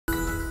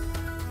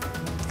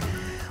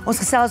Ons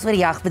gesels oor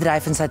die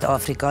jagbedryf in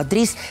Suid-Afrika.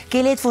 Dries,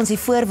 Kelly het vir ons die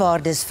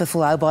voorwaardes vir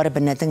volhoubare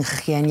benutting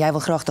gegee en jy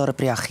wil graag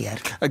daarop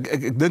reageer.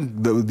 Ek dink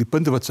die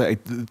punte wat sy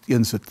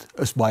uiteensit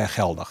is baie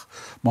geldig.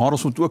 Maar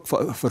ons moet ook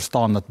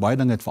verstaan dat baie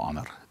dinge het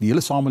verander. Die hele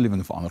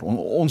samelewing verander.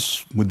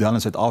 Ons model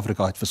in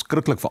Suid-Afrika het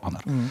verskriklik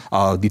verander.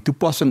 Die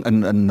toepassing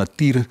in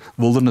natuur,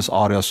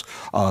 wildernisareas,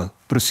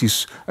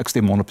 presies, ek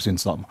stem 100%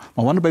 saam.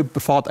 Maar wanneer by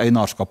privaat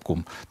eienaarskap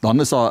kom,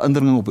 dan is daar 'n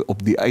indringing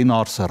op die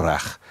eienaar se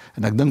reg.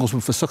 En ek dink ons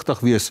moet versigtig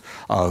wees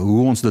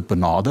hoe ons dit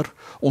benader.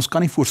 Ons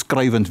kan nie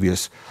voorskrywend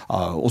wees.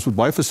 Ons moet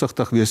baie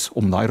versigtig wees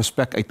om daai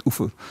respek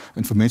uitoefen.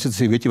 En vir mense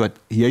te sê, weet jy wat,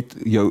 jy het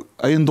jou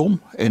eiendom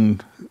en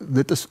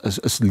dit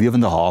is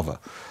lewende hawe.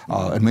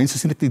 En mense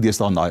sien dit nie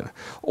deesdae daai.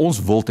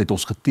 Ons wild het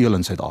ons geteel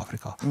in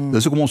Suid-Afrika.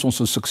 Dis hoekom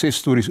ons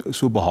suksesstories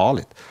so behaal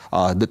het.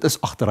 Dit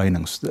is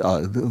agterheinings.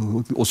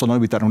 Ons sal nou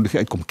by terminologie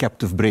uitkom,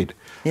 captive bred.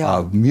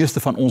 Meeste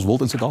van ons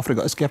wild in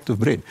Suid-Afrika is captive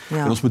bred.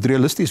 En ons moet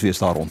realisties wees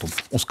daar rondom.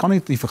 Ons kan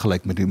nie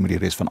vergelyk met die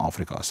res van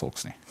Afrika as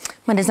sulks nie.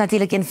 Maar dis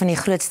natuurlik een van die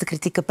grootste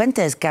kritieke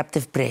punte is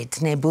captive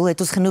bred. Nee, Boel, het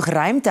ons genoeg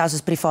ruimte as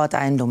ons privaat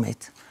eiendom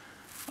het?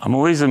 I'm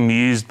always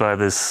amused by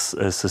this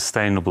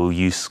sustainable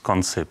use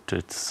concept.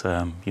 It's,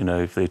 you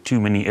know, if there are too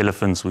many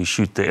elephants, we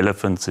shoot the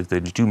elephants. If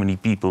there are too many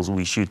people,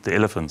 we shoot the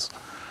elephants.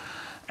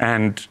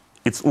 And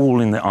it's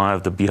all in the eye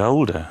of the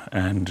beholder.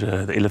 And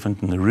the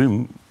elephant in the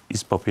room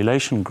is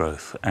population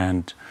growth.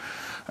 And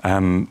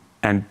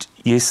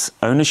yes,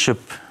 ownership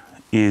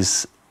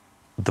is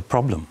the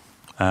problem.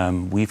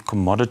 We've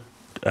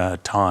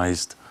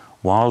commoditized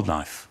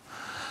wildlife.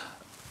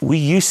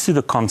 We're used to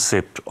the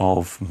concept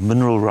of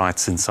mineral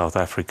rights in South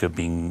Africa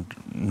being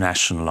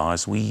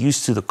nationalized. We're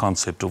used to the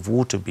concept of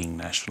water being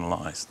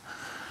nationalized.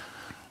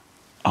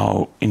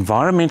 Our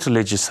environmental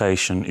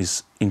legislation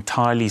is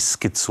entirely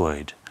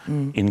schizoid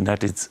in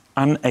that it's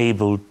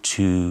unable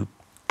to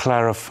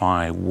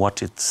clarify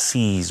what it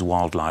sees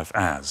wildlife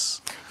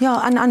as. Ja,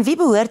 aan wie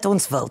behoort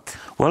ons wild?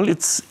 Well,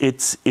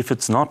 if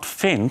it's not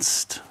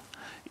fenced,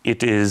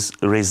 it is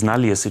res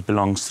nullius, it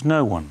belongs to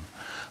no one.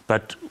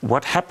 But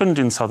what happened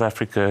in South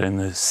Africa in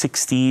the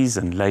 60s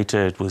and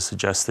later it was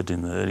adjusted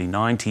in the early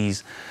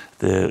 90s,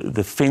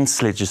 the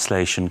fence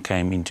legislation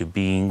came into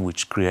being,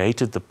 which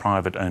created the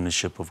private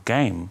ownership of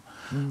game,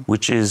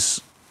 which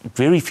is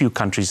very few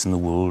countries in the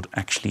world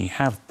actually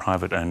have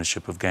private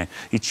ownership of game.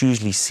 It's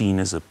usually seen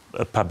as a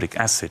public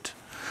asset.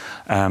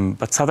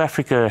 But South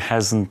Africa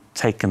hasn't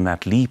taken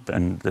that leap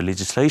and the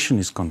legislation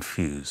is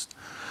confused.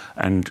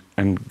 And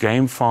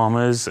game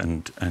farmers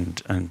and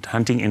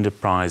hunting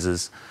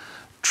enterprises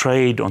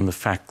trade on the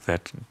fact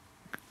that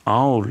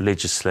our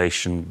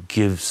legislation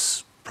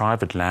gives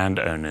private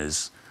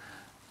landowners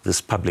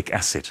this public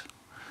asset.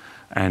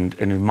 And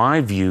in my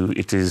view,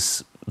 it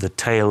is the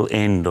tail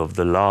end of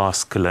the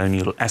last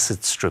colonial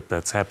asset strip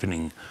that's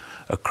happening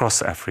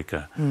across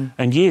Africa.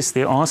 And yes,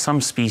 there are some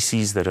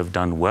species that have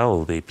done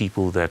well. There are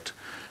people that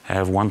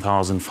have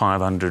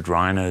 1,500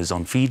 rhinos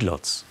on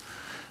feedlots.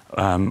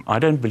 I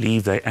don't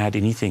believe they add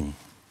anything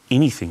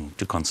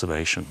to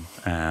conservation.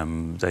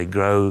 They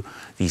grow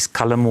these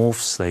color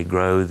morphs, they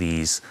grow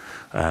these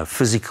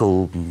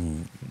physical,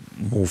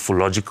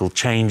 morphological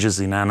changes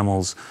in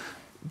animals.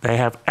 They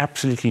have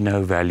absolutely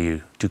no value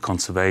to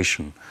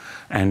conservation.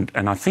 And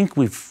I think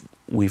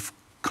we've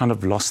kind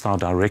of lost our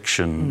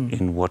direction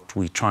in what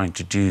we're trying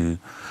to do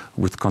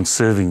with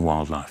conserving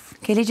wildlife.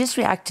 Can you just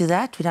react to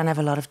that? We don't have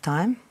a lot of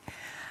time.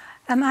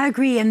 I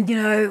agree, and you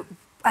know,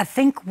 I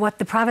think what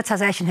the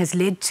privatisation has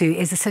led to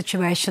is a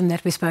situation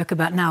that we spoke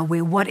about now,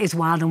 where what is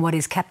wild and what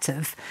is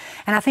captive.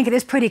 And I think it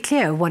is pretty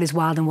clear what is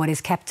wild and what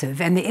is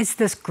captive. And there is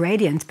this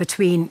gradient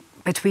between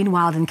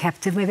wild and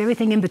captive. We have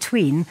everything in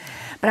between.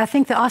 But I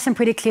think there are some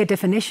pretty clear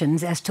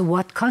definitions as to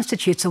what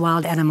constitutes a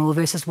wild animal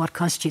versus what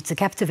constitutes a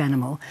captive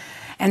animal.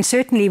 And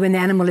certainly when the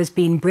animal is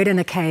being bred in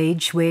a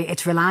cage where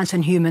it's reliant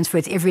on humans for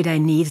its everyday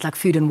needs like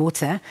food and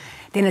water,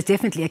 then it's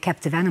definitely a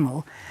captive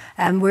animal.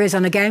 Whereas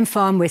on a game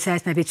farm, we say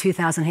it's maybe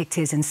 2,000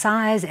 hectares in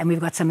size, and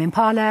we've got some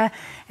impala,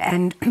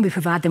 and we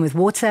provide them with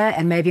water,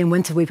 and maybe in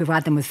winter we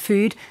provide them with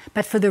food.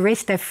 But for the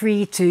rest, they're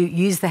free to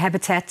use the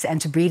habitat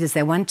and to breed as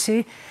they want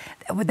to.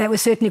 That would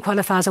certainly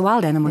qualify as a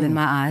wild animal in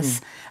my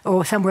eyes,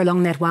 or somewhere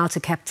along that wild to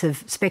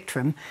captive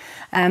spectrum.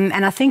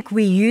 And I think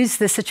we use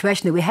the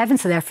situation that we have in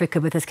South Africa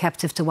with this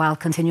captive to wild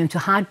continuum to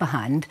hide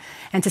behind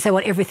and to say,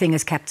 well, everything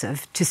is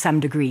captive to some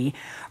degree,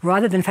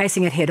 rather than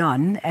facing it head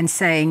on and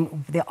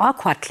saying there are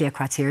quite clear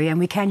criteria and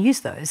we can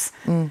use those.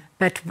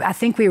 But I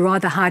think we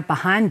rather hide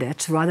behind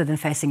it rather than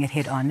facing it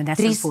head on, and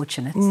that's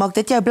unfortunate. Maak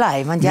dit jou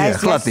bly, want jy is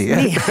glad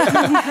nie.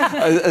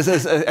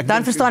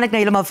 Dan verstaan ek nou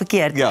heeltemal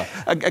verkeerd. Ja,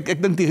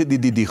 ek dink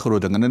die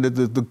groot ding en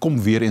dit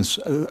kom weer eens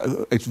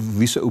uit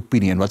wie se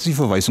opinie en wat is die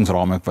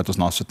verwysingsraamwerk wat ons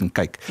na sit en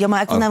kyk. Ja,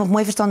 maar ek wil nou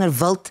mooi verstaan oor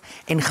wild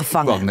en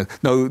gevange.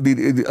 Nou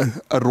 'n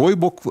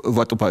rooibok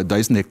wat op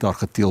 1000 hektaar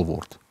geteel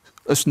word,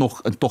 is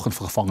nog in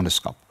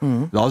gevangenskap.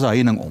 Daar's 'n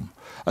heining om.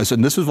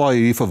 En dis is waar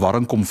hierdie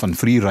verwarring kom van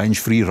free range,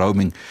 free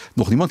roaming.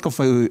 Nog niemand kan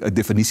vir jou 'n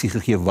definisie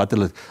gegee wat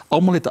hulle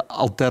almal het 'n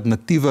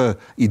alternatiewe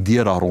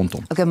idee daar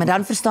rondom. Okay, maar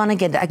dan verstaan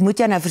ek moet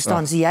jou nou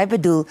verstaan. So jy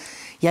bedoel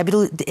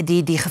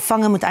die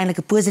gevange moet eintlik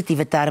 'n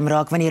positiewe term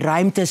raak want die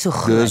ruimte is so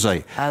groot. Dis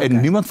hy. Okay.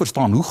 En niemand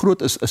verstaan hoe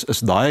groot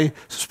is daai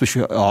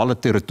spesiale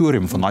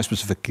territorium van daai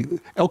spesifieke.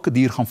 Elke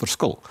dier gaan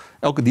verskil.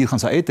 Elke dier gaan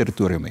sy eie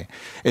territorium hê.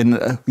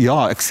 En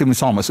ja, ek sê my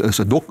saam, is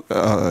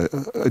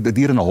 'n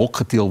dier in 'n hok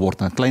geteel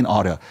word in 'n klein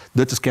area.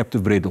 Dit is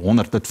captive bred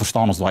 100, dit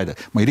verstaan ons daai.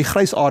 Maar hierdie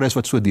grys areas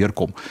wat so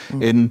deurkom.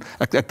 En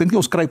ek dink nie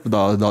ons kruip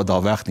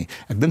daar weg nie.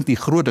 Ek dink die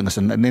groot ding is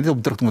en net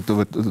op terug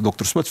wat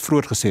Dr. Smuts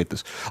vroeër gesê het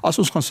is, as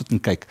ons gaan sit en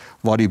kyk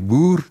waar die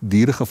boer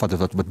diere gevat het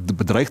wat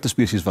bedreigde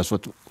spesies was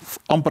wat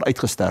amper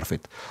uitgesterf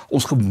het.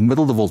 Ons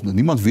gemiddelde wild,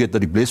 niemand weet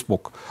dat die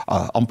blesbok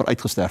amper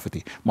uitgesterf het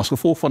nie, maar as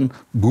gevolg van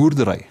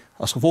boerdery,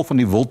 as gevolg van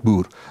die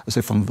wildboer is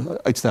hy van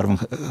uitsterwing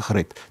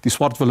gered. Die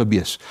swart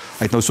wildebees.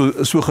 Hy het nou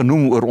so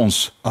genoem oor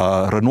ons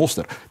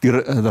renoster. Die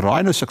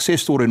rhino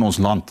suksesstorie in ons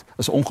land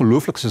is 'n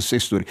ongelooflike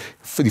suksesstorie.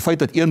 Vir die feit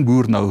dat een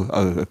boer nou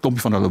 'n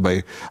klompie van hulle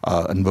by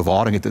in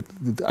bewaring het,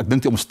 ek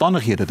dink die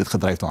omstandighede dit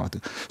gedryf daarna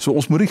toe. So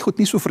ons moet dit goed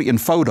nie so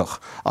vereenvoudig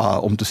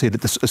om te sê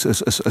dit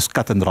is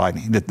cut and dry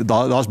nie.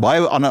 Daar's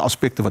baie ander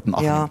aspekte wat in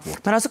ag geneem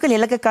word. Maar daar's ook 'n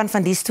lelike kant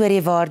van die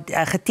storie waar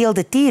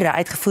geteelde tiere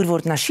uitgevoer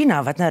word na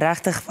China wat nou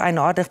regtig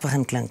eienaardig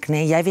begin klink.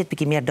 Nee, jy weet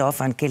bietjie meer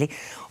daarvan, Kelly.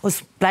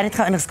 Ons bly net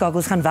gou ingeskakel,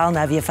 ons gaan wel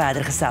nou weer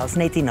verder gesels,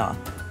 net hierna.